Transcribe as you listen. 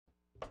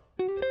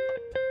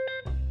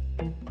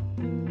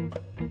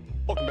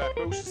Welcome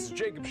back, folks. This is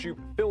Jacob Shoup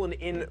filling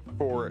in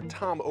for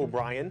Tom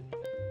O'Brien.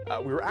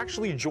 We were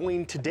actually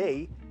joined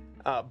today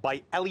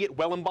by Eliott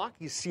Wellenbach.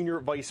 He's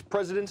Senior Vice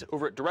President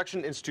over at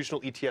Direction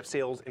Institutional ETF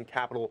Sales and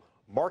Capital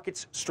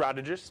Markets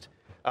Strategist.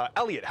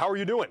 Eliott, how are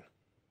you doing?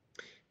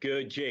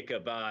 Good,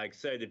 Jacob.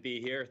 Excited to be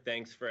here.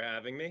 Thanks for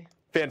having me.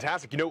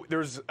 Fantastic. You know,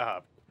 there's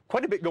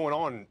quite a bit going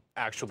on,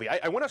 actually.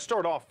 I want to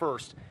start off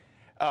first,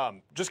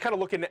 just kind of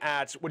looking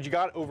at what you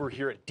got over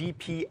here at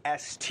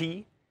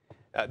DPST.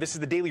 This is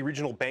the Daily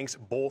Regional Banks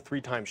Bull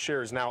 3x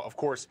shares. Now, of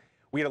course,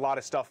 we had a lot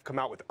of stuff come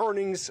out with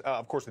earnings,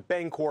 of course, with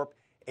Bancorp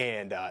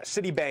and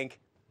Citibank.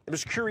 I'm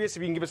just curious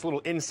if you can give us a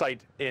little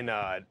insight in,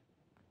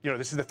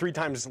 this is the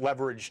 3x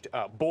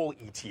leveraged Bull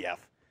ETF.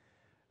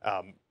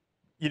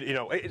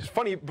 It's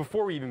funny,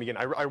 before we even begin,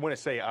 I want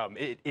to say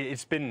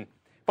it's been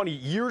funny.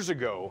 Years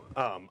ago,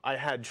 I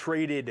had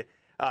traded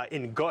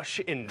in Gush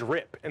and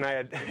Drip, and I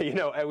had,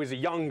 I was a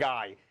young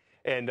guy.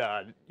 And,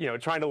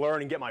 trying to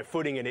learn and get my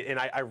footing in it. And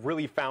I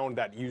really found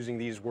that using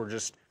these were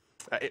just,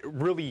 it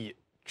really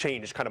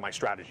changed kind of my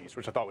strategies,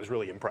 which I thought was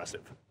really impressive.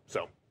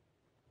 So.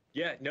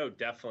 Yeah, no,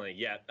 definitely.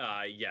 Yeah.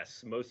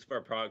 Yes. Most of our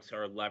products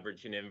are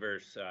leverage and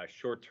inverse,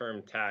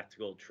 short-term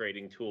tactical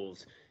trading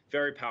tools.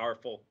 Very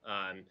powerful,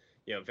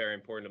 very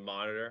important to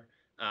monitor.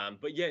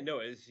 But yeah, no,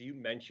 as you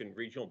mentioned,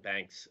 regional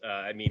banks,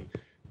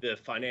 the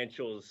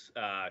financials,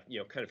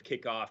 kind of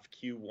kick off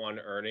Q1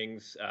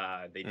 earnings.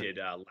 They did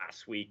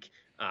last week.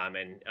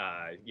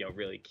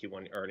 Really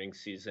Q1 earnings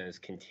season has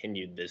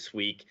continued this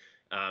week.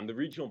 The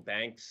regional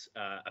banks,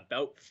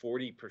 about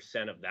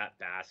 40% of that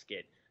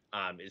basket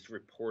is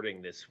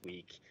reporting this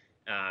week.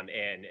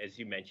 And as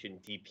you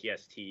mentioned,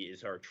 DPST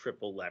is our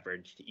triple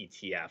leveraged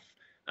ETF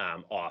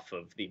off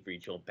of the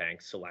regional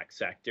bank select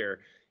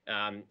sector.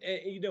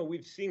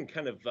 We've seen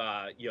kind of,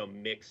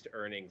 mixed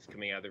earnings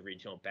coming out of the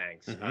regional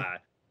banks.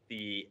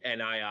 The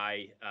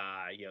NII,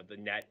 the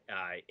net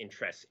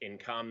interest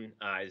income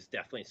is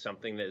definitely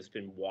something that has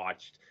been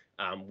watched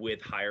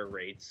with higher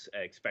rates,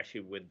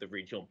 especially with the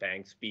regional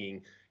banks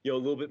being, a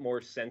little bit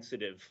more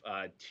sensitive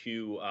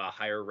to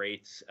higher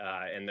rates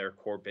and their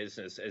core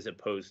business, as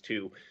opposed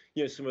to,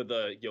 some of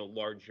the,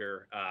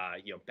 larger,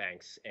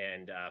 banks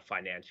and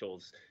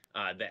financials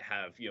that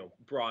have,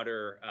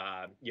 broader,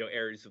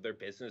 areas of their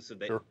business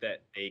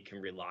that they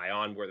can rely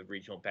on, where the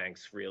regional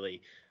banks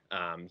really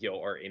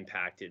are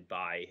impacted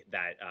by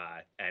that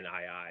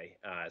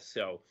NII.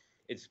 So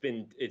it's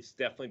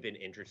definitely been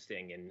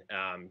interesting.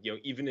 And,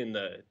 even in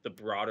the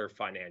broader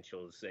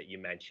financials that you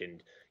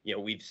mentioned,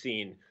 we've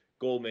seen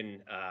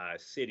Goldman,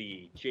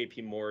 Citi,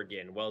 JP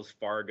Morgan, Wells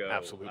Fargo,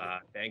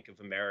 Bank of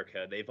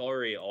America. They've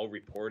already all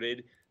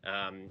reported,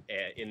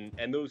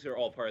 and those are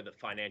all part of the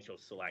financial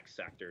select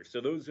sector. So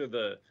those are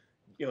the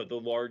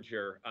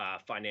larger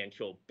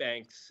financial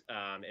banks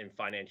and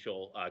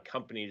financial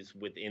companies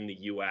within the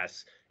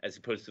U.S., as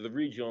opposed to the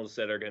regionals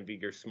that are going to be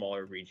your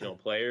smaller regional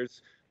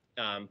players.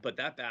 But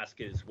that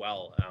basket as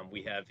well,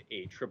 we have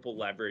a triple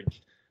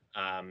leveraged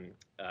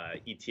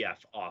ETF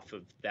off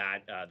of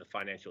that, the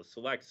financial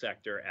select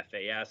sector,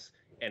 FAS,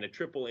 and a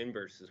triple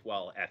inverse as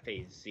well,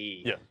 FAZ.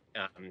 Yeah.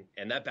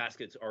 And that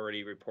basket's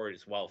already reported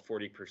as well,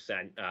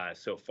 40%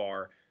 so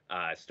far.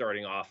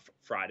 Starting off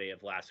Friday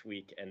of last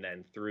week and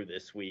then through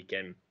this week.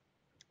 And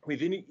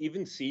we've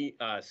even seen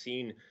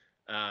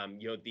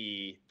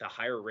the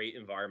higher rate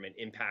environment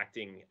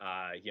impacting,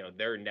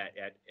 their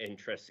net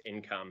interest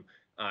income,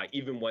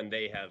 even when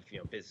they have,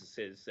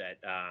 businesses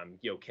that,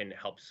 can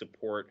help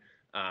support,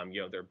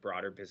 their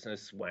broader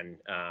business when,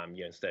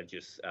 instead of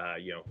just,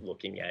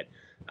 looking at,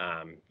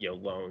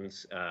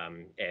 loans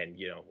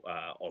and,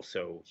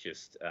 also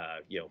just,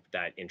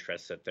 that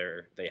interest that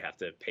they have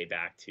to pay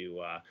back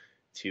to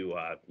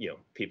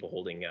people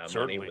holding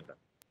money with them.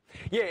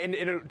 Yeah,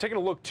 and taking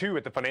a look, too,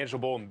 at the financial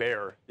bull and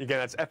bear. Again,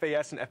 that's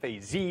FAS and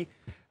FAZ.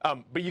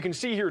 But you can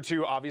see here,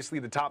 too, obviously,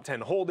 the top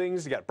 10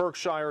 holdings. You got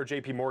Berkshire,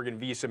 JP Morgan,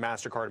 Visa,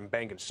 MasterCard, and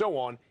Bank, and so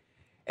on.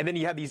 And then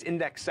you have these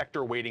index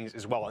sector weightings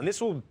as well. And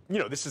this will,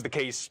 this is the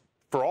case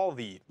for all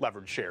the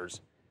leverage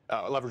shares,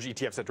 leverage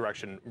ETFs that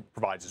Direction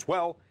provides as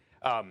well.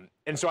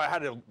 And so I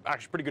had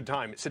actually pretty good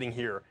time sitting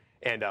here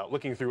and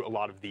looking through a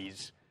lot of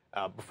these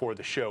before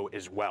the show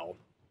as well.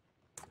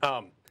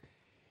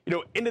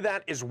 Into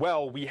that as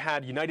well, we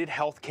had United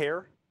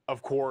Healthcare,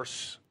 of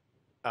course,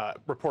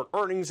 report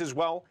earnings as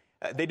well.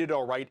 They did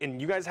all right. And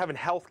you guys have a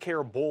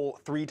healthcare bull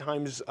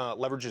 3x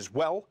leverage as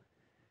well.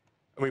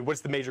 I mean,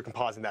 what's the major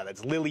composite in that?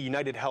 That's Lilly,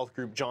 United Health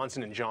Group,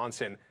 Johnson &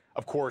 Johnson.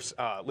 Of course,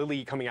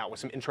 Lilly coming out with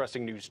some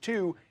interesting news,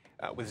 too,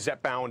 with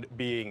Zepbound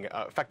being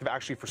effective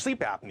actually for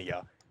sleep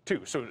apnea,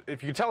 too. So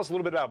if you could tell us a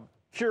little bit about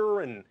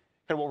Cure and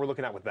kind of what we're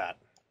looking at with that.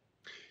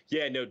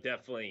 Yeah, no,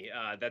 definitely.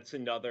 That's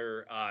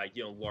another,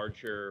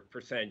 larger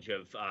percentage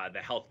of the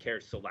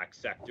healthcare select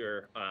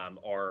sector,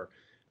 our,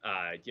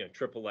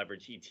 triple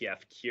leverage ETF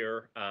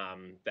Cure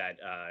that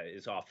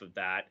is off of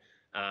that.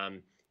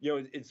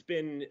 It's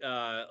been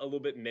a little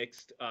bit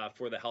mixed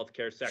for the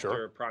healthcare sector.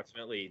 Sure.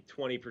 Approximately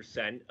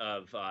 20%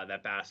 of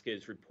that basket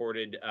is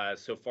reported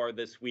so far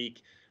this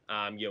week.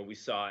 We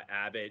saw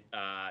Abbott,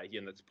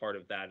 that's part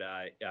of that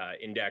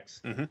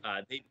index.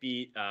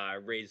 They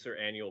raised their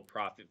annual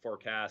profit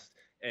forecast.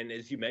 And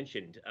as you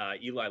mentioned,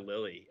 Eli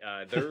Lilly,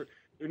 they're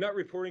not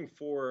reporting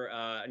for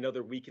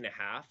another week and a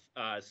half.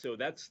 So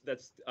that's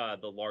the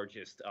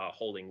largest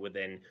holding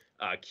within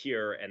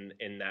Cure and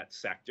in that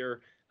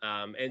sector.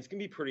 And it's going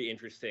to be pretty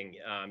interesting.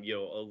 A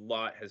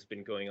lot has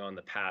been going on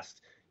the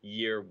past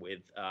year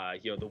with,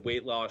 the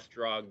weight loss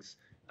drugs,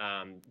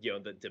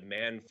 the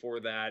demand for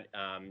that.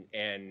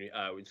 And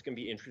it's going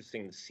to be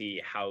interesting to see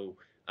how,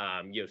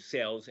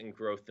 sales and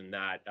growth in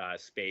that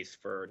space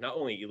for not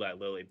only Eli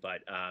Lilly,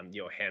 but, a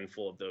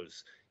handful of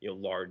those,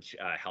 large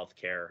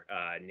healthcare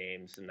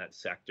names in that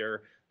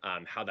sector,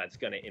 how that's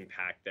going to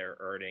impact their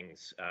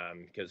earnings,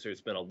 because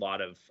there's been a lot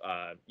of,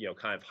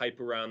 kind of hype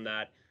around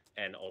that,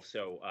 and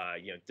also,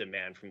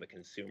 demand from the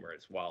consumer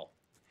as well.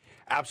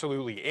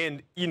 Absolutely.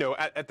 And,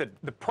 at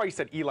the price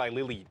that Eli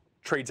Lilly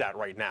trades at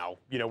right now,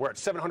 we're at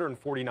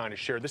 $749 a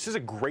share. This is a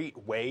great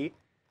way,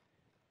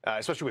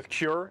 especially with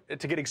Cure,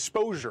 to get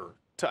exposure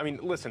to,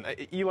 listen,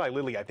 Eli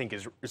Lilly, I think,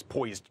 is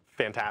poised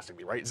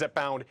fantastically, right?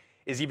 Zepbound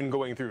is even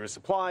going through a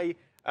supply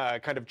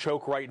kind of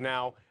choke right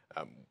now,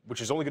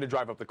 which is only going to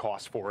drive up the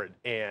cost for it.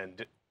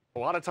 And a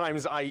lot of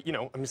times,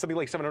 something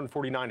like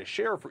 $749 a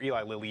share for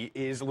Eli Lilly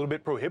is a little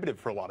bit prohibitive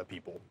for a lot of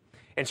people.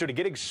 And so to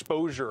get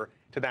exposure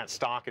to that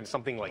stock and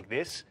something like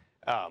this,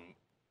 I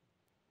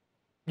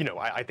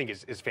think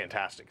is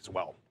fantastic as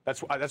well.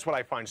 That's what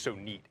I find so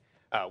neat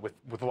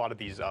with a lot of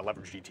these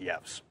leveraged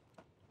ETFs.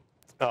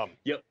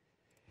 Yep.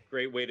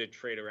 Great way to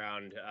trade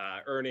around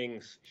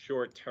earnings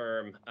short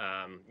term.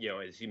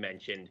 As you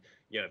mentioned,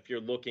 if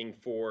you're looking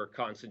for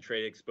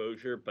concentrated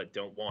exposure but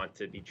don't want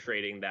to be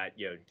trading that,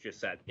 just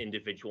that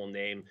individual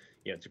name,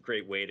 it's a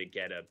great way to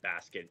get a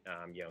basket,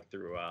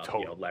 through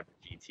totally. Leverage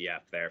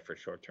ETF there for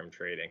short term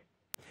trading.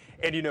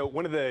 And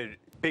one of the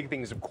big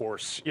things, of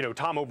course,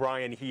 Tom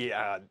O'Brien, he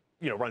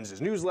runs his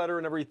newsletter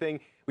and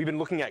everything. We've been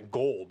looking at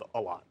gold a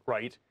lot,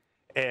 right?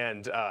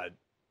 And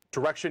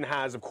Direction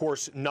has, of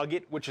course,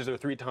 Nugget, which is a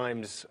 3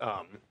 times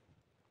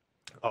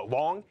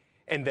long,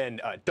 and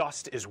then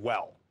Dust as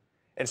well.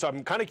 And so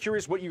I'm kind of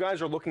curious what you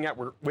guys are looking at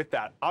with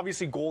that.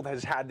 Obviously, gold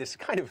has had this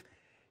kind of,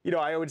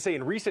 I would say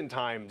in recent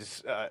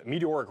times,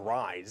 meteoric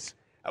rise,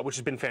 which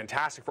has been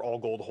fantastic for all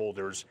gold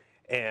holders.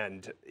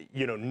 And,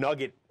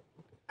 Nugget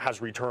has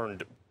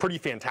returned pretty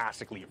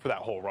fantastically for that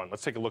whole run.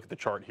 Let's take a look at the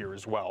chart here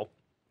as well.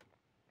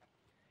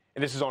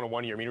 And this is on a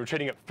 1 year. We're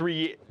trading up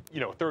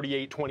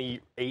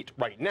 38.28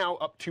 right now,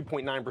 up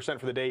 2.9%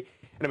 for the day.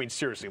 And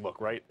seriously, look,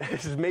 right?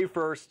 This is May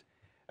 1st,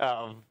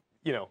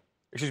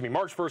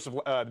 March 1st of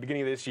the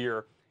beginning of this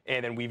year.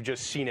 And then we've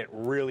just seen it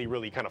really,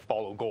 really kind of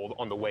follow gold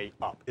on the way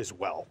up as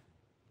well.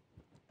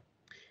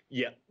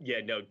 Yeah,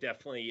 no,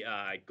 definitely.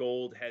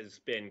 Gold has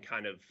been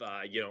kind of,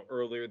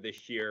 earlier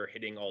this year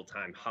hitting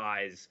all-time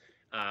highs.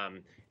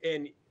 And,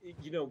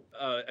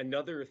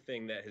 another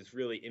thing that has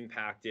really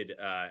impacted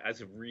as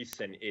of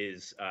recent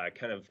is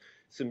kind of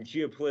some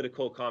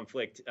geopolitical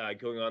conflict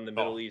going on in the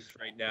Middle East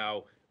right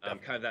now,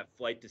 kind of that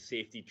flight to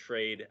safety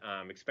trade,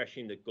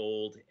 especially in the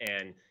gold.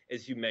 And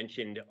as you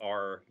mentioned,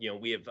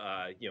 we have,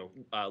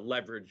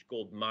 leveraged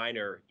gold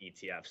miner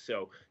ETF.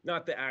 So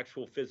not the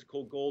actual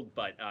physical gold,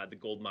 but the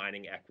gold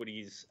mining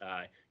equities.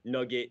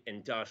 Nugget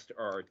and Dust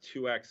are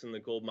 2x in the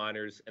gold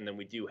miners. And then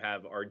we do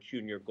have our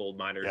junior gold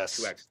miners,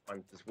 2x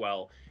funds as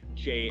well.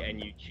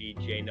 JNUG,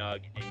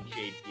 JNUG, and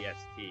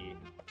JDST,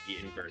 the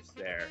inverse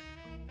there.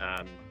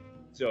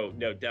 So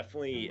no,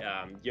 definitely,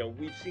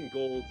 we've seen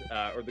gold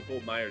or the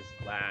gold miners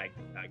lag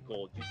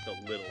gold just a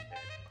little bit.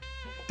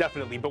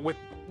 Definitely, but with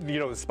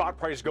the spot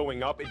price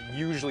going up,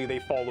 usually they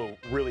follow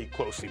really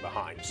closely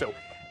behind. So,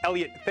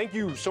 Eliott, thank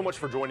you so much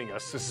for joining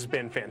us. This has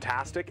been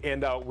fantastic,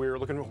 and we're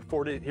looking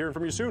forward to hearing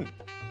from you soon.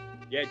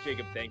 Yeah,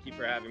 Jacob, thank you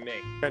for having me.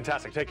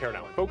 Fantastic. Take care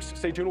now, folks.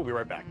 Stay tuned. We'll be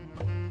right back.